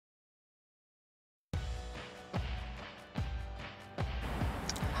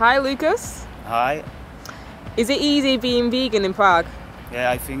Hi Lucas. Hi. Is it easy being vegan in Prague?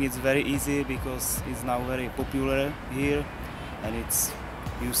 Yeah, I think it's very easy because it's now very popular here and it's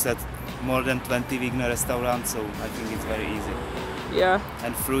used at more than 20 vegan restaurants, so I think it's very easy. Yeah.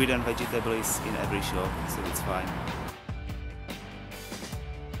 And fruit and vegetables in every shop, so it's fine.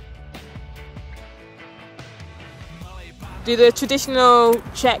 Do the traditional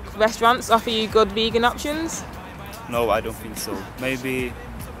Czech restaurants offer you good vegan options? No, I don't think so. Maybe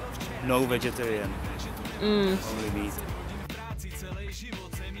no vegetarian, only meat.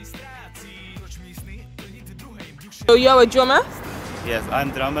 So you're a drummer? Yes, I'm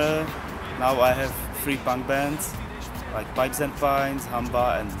drummer. Now I have 3 punk bands, like Pipes and Pines,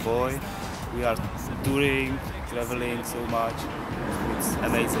 Hamba and Boy. We are touring, traveling so much. It's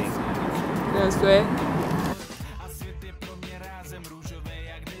amazing. That's great.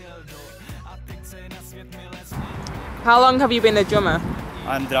 How long have you been a drummer?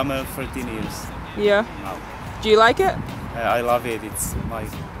 I'm drummer 13 years Yeah. now. Do you like it? I love it. It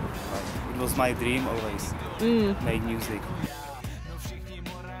was my dream always. Make music.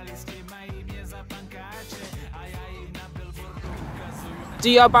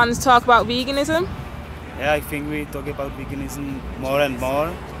 Do your bands talk about veganism? Yeah, I think we talk about veganism more and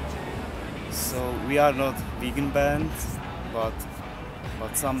more. So we are not vegan bands, but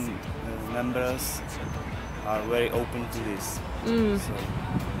some members are very open to this. So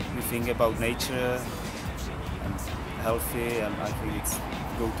we think about nature and healthy, and I think it's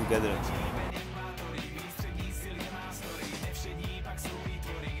go together.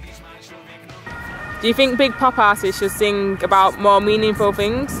 Do you think big pop artists should sing about more meaningful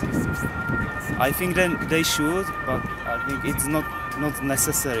things? I think then they should, but I think it's not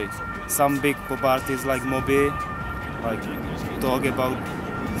necessary. Some big pop artists like Moby, like talk about,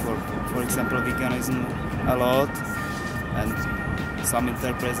 for example, veganism a lot, and some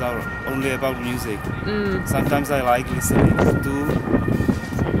interprets are only about music. Sometimes I like listening too,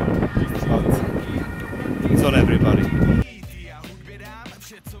 but it's not everybody.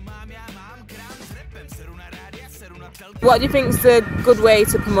 What do you think is a good way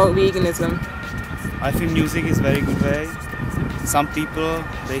to promote veganism? I think music is a very good way. Some people,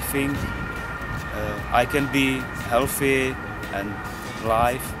 they think I can be healthy and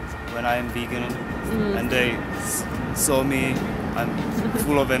live when I am vegan, and they saw me, I'm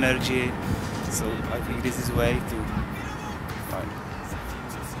full of energy, so I think this is a way to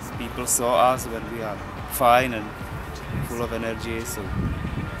people saw us when we are fine and full of energy, so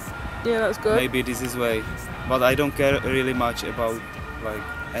yeah, that's good. maybe this is way. But I don't care really much about like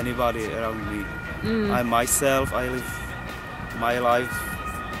anybody around me. I'm myself, I live my life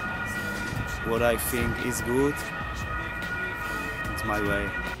what I think is good. It's my way.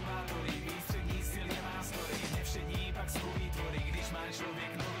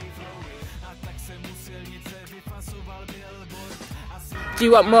 Do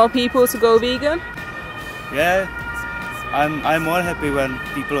you want more people to go vegan? Yeah, I'm more happy when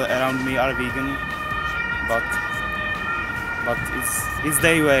people around me are vegan, but it's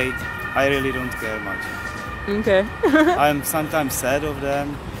their way. I really don't care much. Okay. I'm sometimes sad of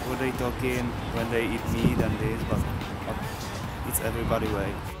them, what they talking when they eat meat and this, but it's everybody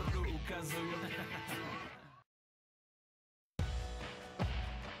way.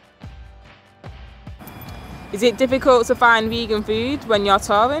 Is it difficult to find vegan food when you're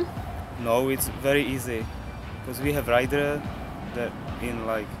touring? No, it's very easy, because we have rider that in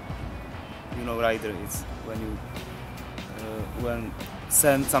like, you know, rider, it's when you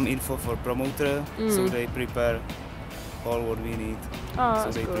send some info for promoter, so they prepare all what we need. Oh,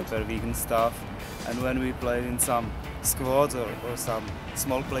 so they good. prepare vegan stuff, and when we play in some squads or some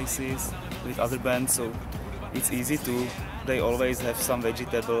small places with other bands, so it's easy too. They always have some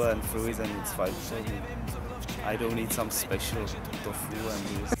vegetable and fruits, and it's fine. So I don't need some special tofu and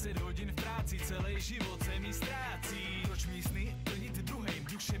this.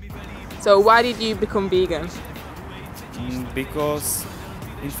 So why did you become vegan? Because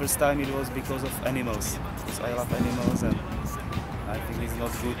in first time it was because of animals. Because I love animals and I think it's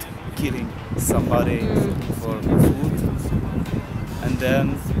not good killing somebody for food. And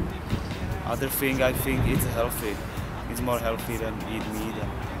then other thing, I think it's healthy. It's more healthy than eat meat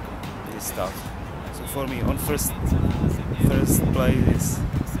and this stuff. So for me, on first place is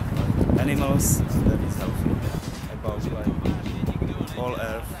animals, and that is healthy. About like all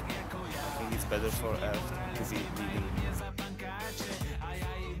earth. I think it's better for earth to be vegan.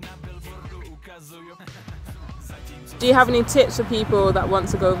 Do you have any tips for people that want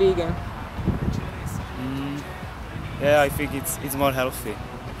to go vegan? Yeah, I think it's more healthy.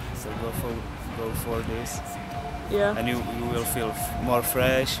 So go for this. Yeah. And you will feel more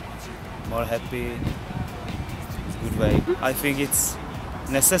fresh, more happy, good way. I think it's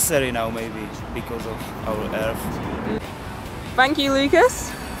necessary now maybe because of our earth. Thank you,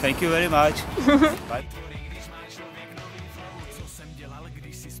 Lukas. Thank you very much. Bye.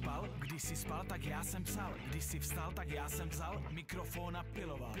 Když si spal, tak já jsem psal. Když si vstal, tak já jsem vzal mikrofon a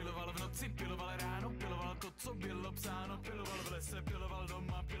piloval. Piloval v noci, piloval ráno, piloval to, co bylo psáno. Piloval v lese, piloval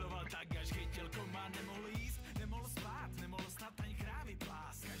doma, piloval tak, až chytil komár, nemohl jíst.